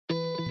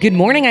Good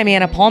morning, I'm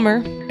Anna Palmer.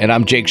 And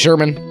I'm Jake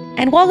Sherman.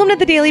 And welcome to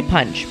the Daily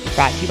Punch,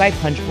 brought to you by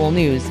Punchbowl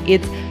News.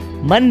 It's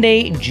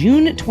Monday,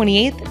 June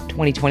 28th,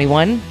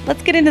 2021.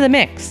 Let's get into the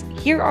mix.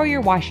 Here are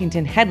your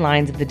Washington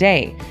headlines of the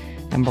day.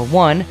 Number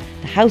one,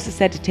 the House is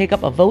set to take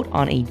up a vote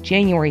on a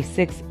January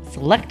 6th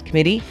select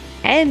committee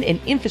and an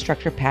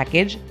infrastructure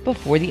package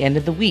before the end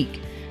of the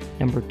week.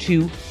 Number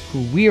two,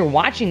 who we're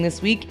watching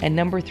this week. And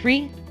number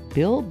three,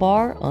 Bill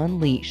Barr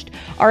Unleashed.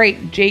 All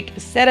right, Jake,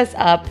 set us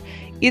up.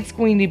 It's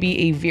going to be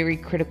a very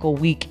critical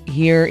week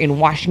here in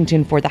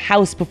Washington for the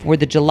House before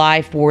the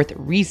July 4th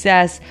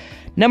recess.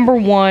 Number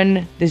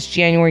one, this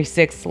January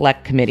 6th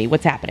Select Committee.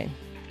 What's happening?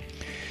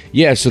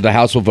 Yeah, so the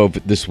House will vote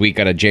this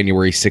week on a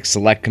January 6th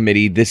Select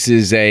Committee. This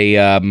is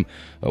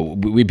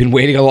we've been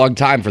waiting a long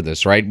time for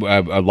this, right?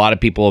 A lot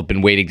of people have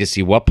been waiting to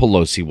see what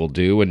Pelosi will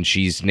do, and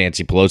she's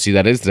Nancy Pelosi,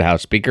 that is the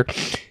House Speaker.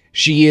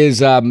 She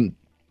is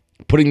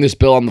putting this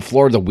bill on the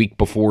floor the week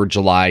before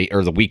July,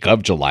 or the week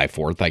of July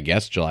 4th, I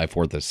guess. July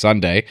 4th is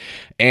Sunday.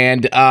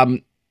 And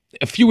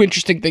a few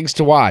interesting things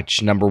to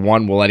watch. Number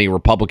one, will any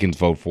Republicans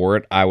vote for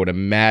it? I would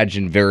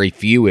imagine very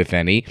few, if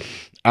any.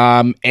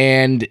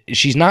 And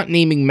she's not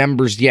naming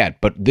members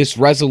yet, but this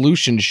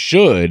resolution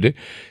should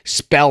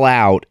spell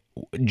out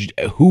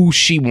who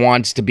she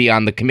wants to be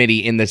on the committee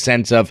in the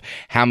sense of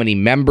how many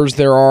members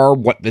there are,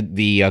 what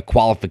the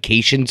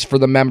qualifications for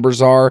the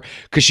members are,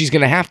 because she's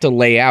going to have to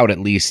lay out at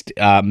least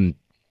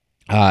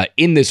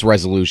in this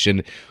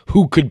resolution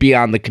who could be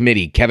on the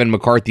committee. Kevin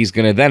McCarthy's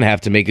going to then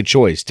have to make a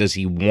choice. Does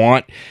he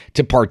want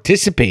to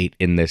participate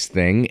in this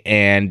thing?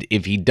 And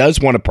if he does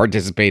want to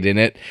participate in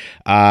it,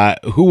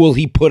 who will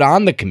he put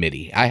on the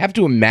committee? I have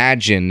to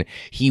imagine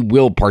he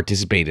will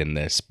participate in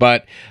this,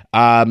 but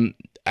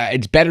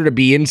it's better to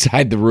be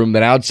inside the room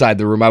than outside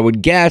the room, I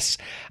would guess.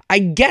 I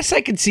guess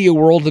I could see a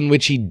world in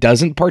which he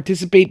doesn't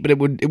participate, but it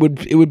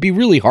would be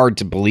really hard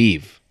to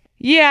believe.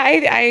 Yeah,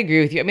 I agree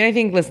with you. I mean, I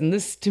think, listen,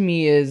 this to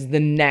me is the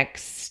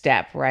next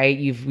step, right?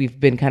 We've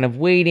been kind of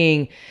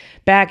waiting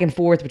back and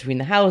forth between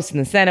the House and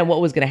the Senate. What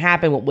was going to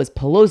happen? What was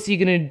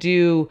Pelosi going to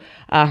do?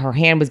 Her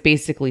hand was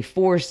basically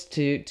forced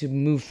to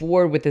move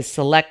forward with this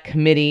select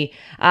committee.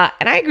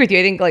 And I agree with you.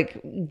 I think like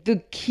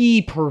the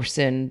key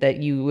person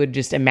that you would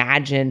just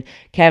imagine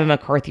Kevin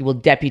McCarthy will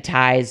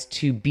deputize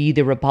to be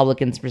the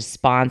Republicans'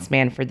 response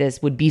man for this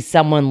would be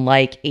someone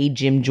like a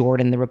Jim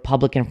Jordan, the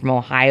Republican from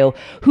Ohio,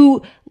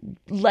 who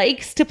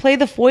likes to play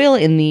the foil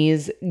in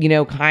these,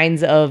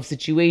 kinds of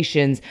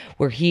situations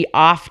where he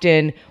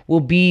often will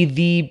be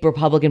the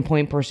Republican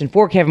point person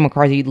for Kevin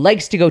McCarthy,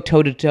 likes to go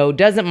toe to toe,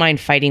 doesn't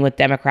mind fighting with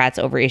Democrats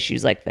over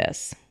issues like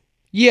this.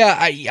 Yeah,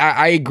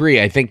 I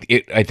agree. I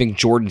think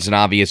Jordan's an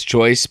obvious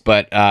choice,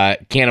 but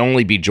can't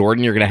only be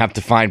Jordan. You're going to have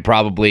to find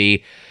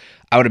probably,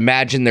 I would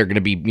imagine they're going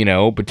to be,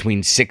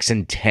 between 6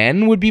 and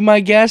 10 would be my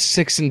guess.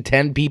 6 and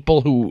 10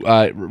 people who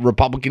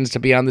Republicans to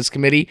be on this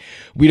committee.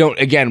 We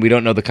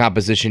don't know the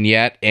composition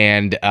yet,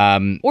 and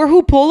or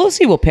who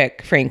Pelosi will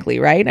pick. Frankly,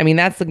 right? I mean,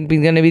 that's going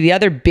to be the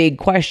other big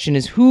question: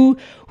 is who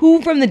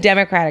from the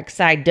Democratic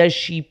side does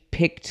she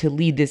pick to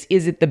lead this?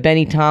 Is it the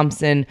Benny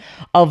Thompson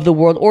of the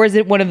world, or is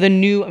it one of the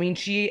new? I mean,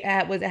 she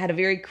had a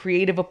very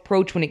creative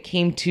approach when it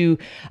came to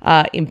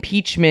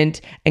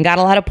impeachment and got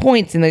a lot of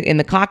points in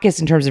the caucus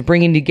in terms of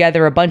bringing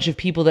together a bunch of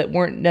people that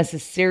weren't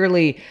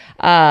necessarily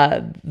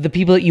the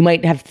people that you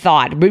might have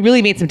thought, but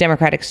really made some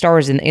Democratic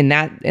stars in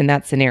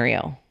that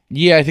scenario.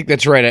 Yeah, I think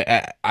that's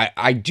right.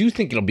 I do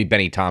think it'll be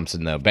Benny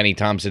Thompson, though. Benny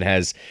Thompson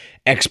has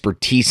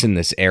expertise in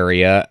this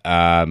area.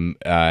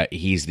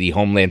 He's the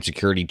Homeland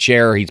Security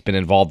chair. He's been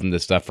involved in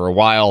this stuff for a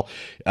while.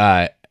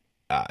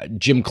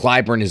 Jim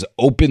Clyburn is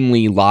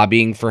openly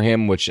lobbying for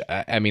him, which,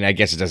 I mean, I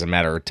guess it doesn't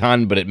matter a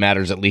ton, but it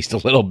matters at least a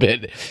little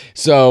bit.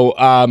 So,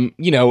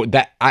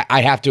 that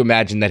I have to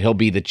imagine that he'll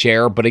be the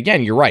chair. But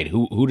again, you're right.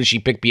 Who does she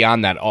pick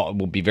beyond that?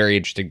 Will be very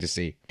interesting to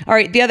see. All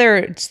right. The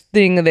other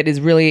thing that is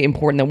really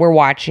important that we're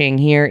watching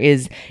here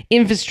is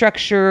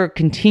infrastructure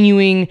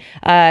continuing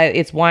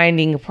its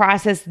winding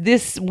process.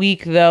 This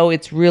week, though,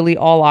 it's really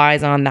all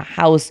eyes on the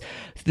House.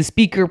 The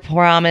Speaker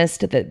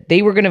promised that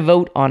they were going to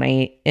vote on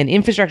an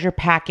infrastructure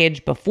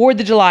package before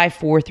the July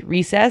 4th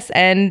recess,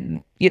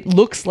 and it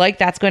looks like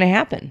that's going to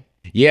happen.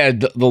 Yeah,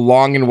 the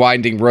long and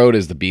winding road,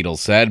 as the Beatles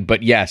said.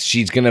 But yes,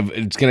 it's going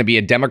to be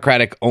a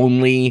Democratic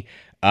only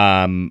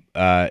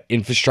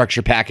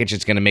infrastructure package.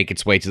 It's going to make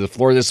its way to the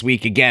floor this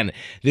week. Again,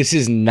 this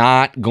is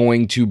not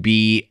going to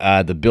be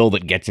the bill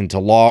that gets into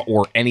law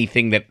or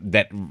anything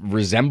that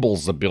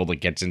resembles the bill that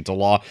gets into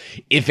law.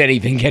 If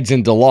anything gets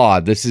into law,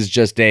 this is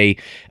just a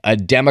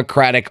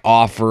Democratic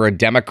offer, a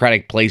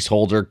Democratic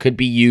placeholder, could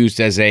be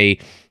used as a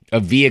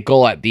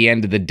vehicle at the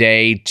end of the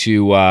day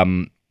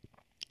to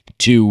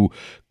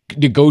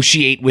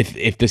negotiate with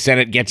if the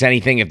Senate gets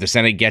anything, if the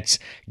Senate gets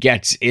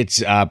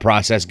its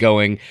process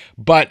going.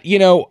 But,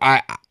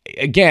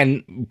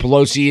 again,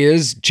 Pelosi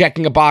is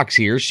checking a box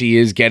here. She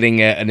is getting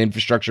an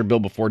infrastructure bill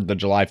before the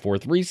July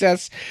 4th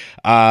recess.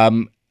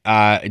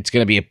 It's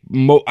going to be,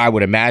 I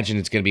would imagine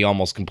it's going to be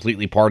almost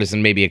completely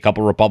partisan. Maybe a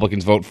couple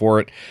Republicans vote for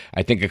it.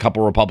 I think a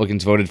couple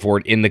Republicans voted for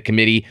it in the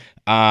committee.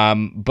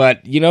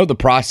 But the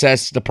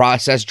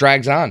process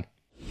drags on.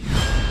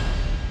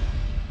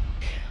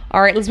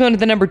 All right, let's move on to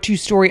the number 2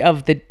 story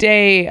of the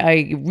day,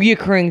 a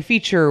reoccurring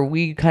feature.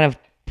 We kind of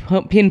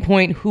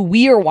pinpoint who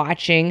we are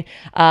watching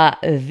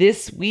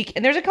this week.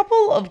 And there's a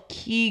couple of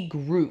key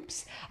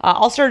groups.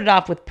 I'll start it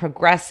off with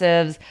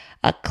progressives.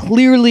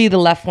 Clearly, the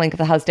left flank of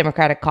the House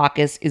Democratic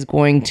Caucus is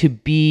going to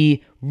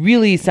be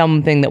really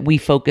something that we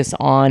focus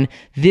on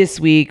this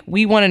week.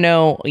 We want to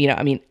know,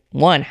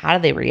 one, how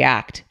do they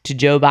react to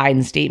Joe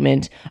Biden's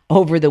statement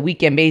over the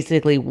weekend,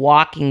 basically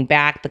walking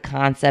back the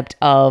concept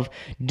of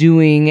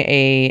doing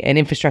an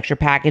infrastructure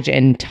package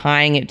and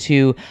tying it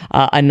to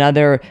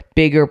another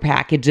bigger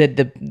package that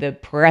the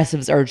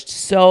progressives are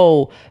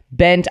so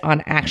bent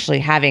on actually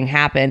having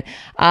happen.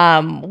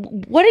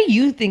 What do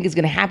you think is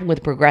going to happen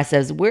with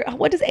progressives?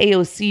 What does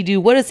AOC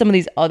do? What are some of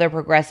these other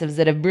progressives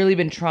that have really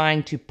been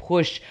trying to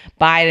push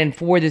Biden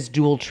for this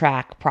dual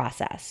track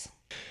process?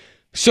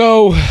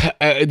 So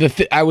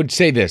I would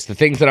say this, the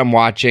things that I'm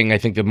watching, I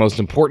think the most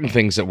important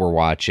things that we're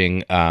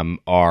watching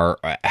are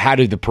how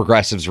do the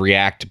progressives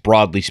react,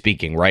 broadly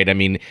speaking, right? I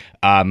mean,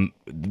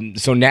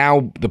 so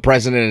now the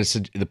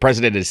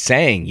president is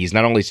saying, he's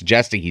not only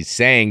suggesting, he's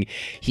saying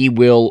he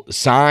will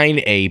sign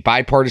a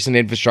bipartisan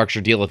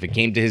infrastructure deal if it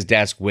came to his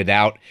desk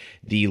without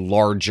the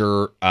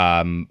larger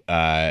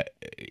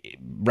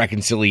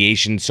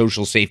reconciliation,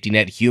 social safety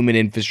net, human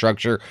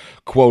infrastructure,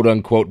 quote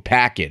unquote,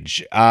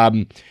 package.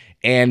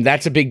 And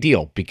that's a big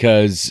deal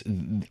because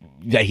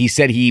he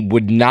said he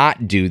would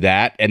not do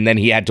that, and then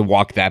he had to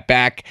walk that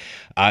back.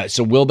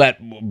 So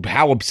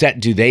how upset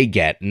do they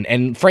get?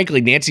 And frankly,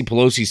 Nancy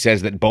Pelosi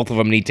says that both of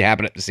them need to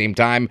happen at the same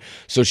time.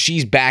 So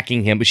she's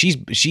backing him, but she's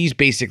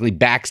basically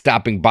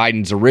backstopping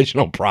Biden's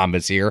original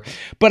promise here.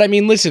 But I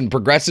mean, listen,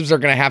 progressives are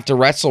going to have to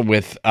wrestle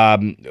with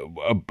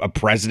a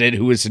president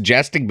who is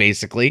suggesting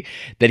basically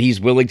that he's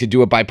willing to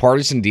do a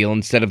bipartisan deal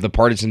instead of the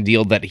partisan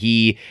deal that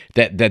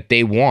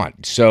they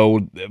want.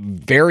 So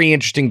very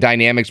interesting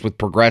dynamics with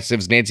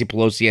progressives. Nancy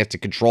Pelosi has to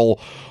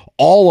control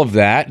all of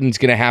that, and it's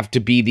going to have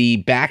to be the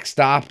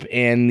backstop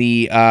and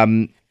the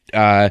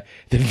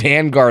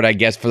vanguard, I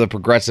guess, for the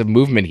progressive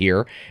movement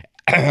here,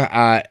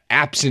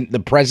 absent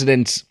the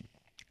president's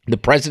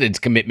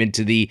commitment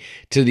to the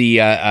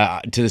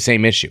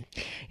same issue.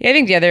 Yeah, I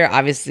think the other,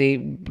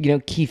 obviously,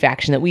 key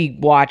faction that we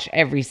watch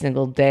every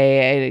single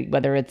day,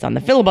 whether it's on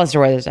the filibuster,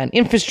 whether it's on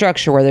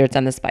infrastructure, whether it's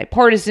on this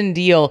bipartisan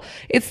deal,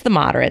 it's the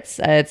moderates.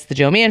 It's the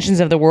Joe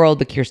Manchins of the world,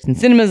 the Kirsten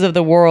Sinemas of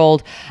the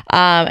world,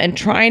 and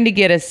trying to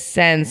get a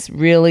sense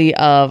really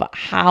of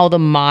how the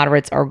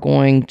moderates are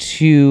going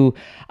to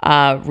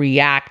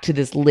react to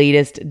this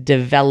latest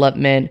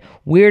development.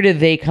 Where do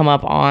they come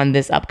up on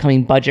this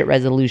upcoming budget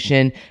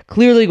resolution?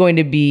 Clearly going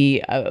to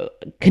be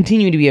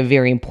continuing to be a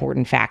very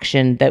important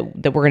faction that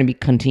we're going to be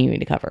continuing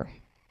to cover.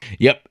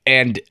 Yep.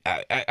 And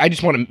I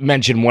just want to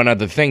mention one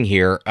other thing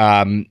here.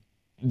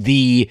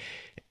 The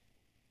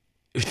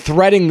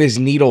threading this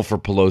needle for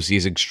Pelosi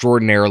is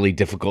extraordinarily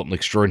difficult and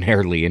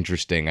extraordinarily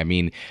interesting. I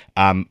mean,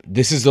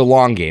 this is the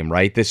long game,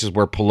 right? This is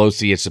where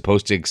Pelosi is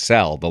supposed to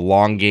excel. The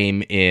long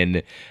game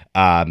in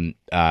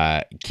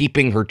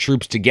keeping her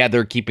troops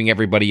together, keeping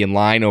everybody in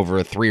line over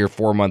a 3 or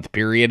 4 month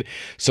period.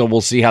 So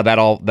we'll see how that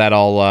all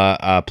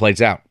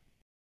plays out.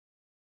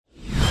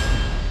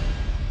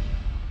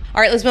 All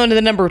right, let's move on to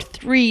the number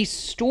 3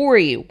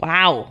 story.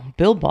 Wow,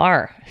 Bill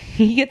Barr.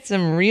 He gets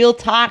some real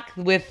talk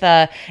with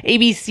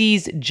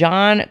ABC's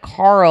Jon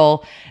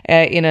Karl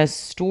in a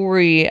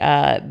story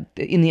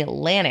in The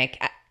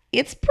Atlantic.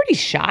 It's pretty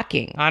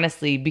shocking,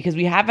 honestly, because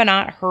we have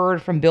not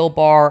heard from Bill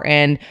Barr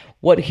and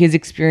what his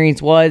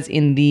experience was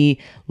in the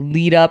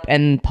lead up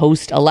and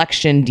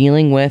post-election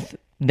dealing with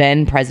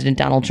then President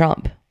Donald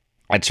Trump.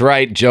 That's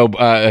right, Joe.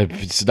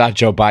 It's not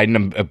Joe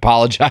Biden.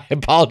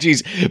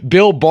 Apologies.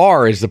 Bill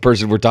Barr is the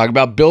person we're talking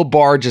about. Bill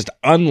Barr just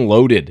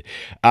unloaded,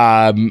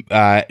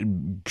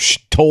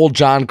 told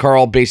Jon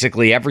Karl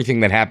basically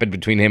everything that happened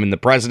between him and the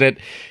president.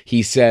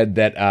 He said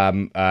that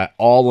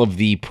all of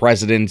the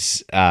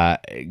president's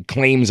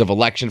claims of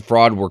election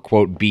fraud were,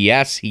 quote,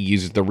 BS. He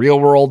uses the real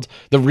word.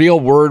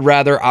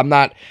 I'm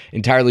not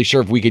entirely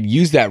sure if we could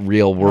use that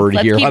real word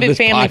here on this podcast. Let's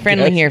keep it family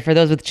friendly here for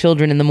those with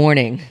children in the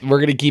morning. We're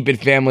going to keep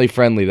it family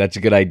friendly. That's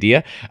a good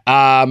idea.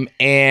 Bill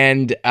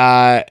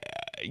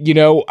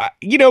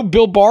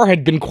Barr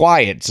had been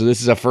quiet, so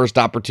this is a first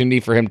opportunity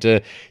for him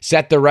to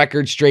set the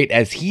record straight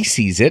as he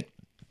sees it.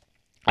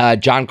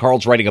 Jon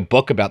Karl's writing a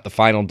book about the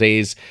final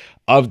days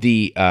of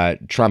the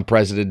Trump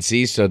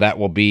presidency, so that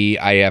will be,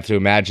 I have to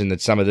imagine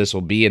that some of this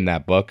will be in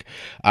that book.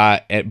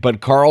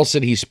 But Karl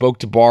said he spoke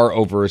to Barr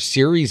over a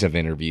series of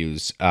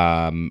interviews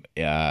in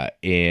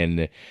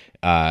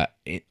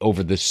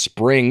over the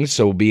spring,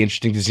 so it'll be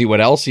interesting to see what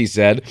else he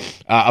said.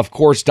 Of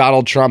course,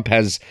 Donald Trump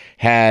has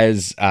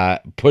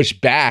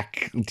pushed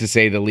back, to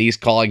say the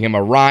least, calling him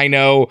a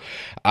rhino.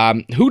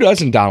 Who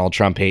doesn't Donald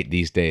Trump hate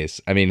these days?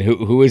 I mean,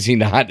 who is he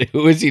not?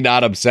 Who is he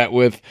not upset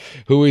with?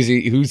 Who's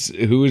he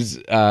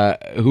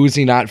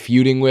not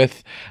feuding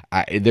with?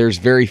 There's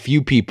very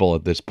few people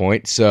at this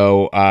point,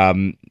 so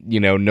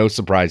no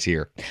surprise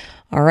here.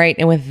 All right.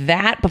 And with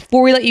that,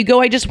 before we let you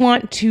go, I just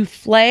want to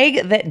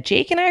flag that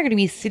Jake and I are going to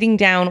be sitting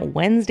down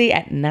Wednesday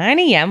at 9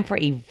 a.m. for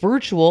a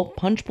virtual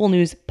Punchbowl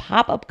News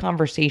pop-up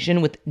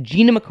conversation with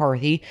Gina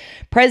McCarthy,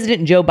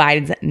 President Joe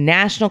Biden's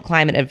national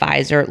climate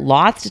advisor.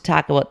 Lots to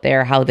talk about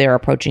there, how they're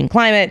approaching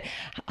climate,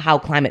 how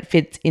climate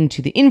fits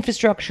into the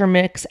infrastructure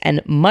mix,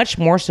 and much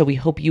more. So we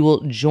hope you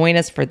will join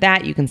us for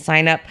that. You can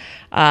sign up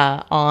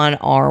on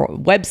our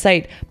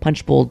website,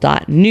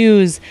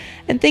 punchbowl.news.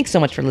 And thanks so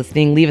much for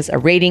listening. Leave us a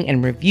rating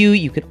and review.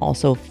 You can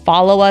also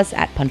follow us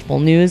at Punchbowl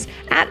News,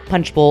 at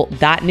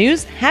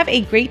punchbowl.news. Have a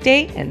great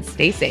day and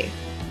stay safe.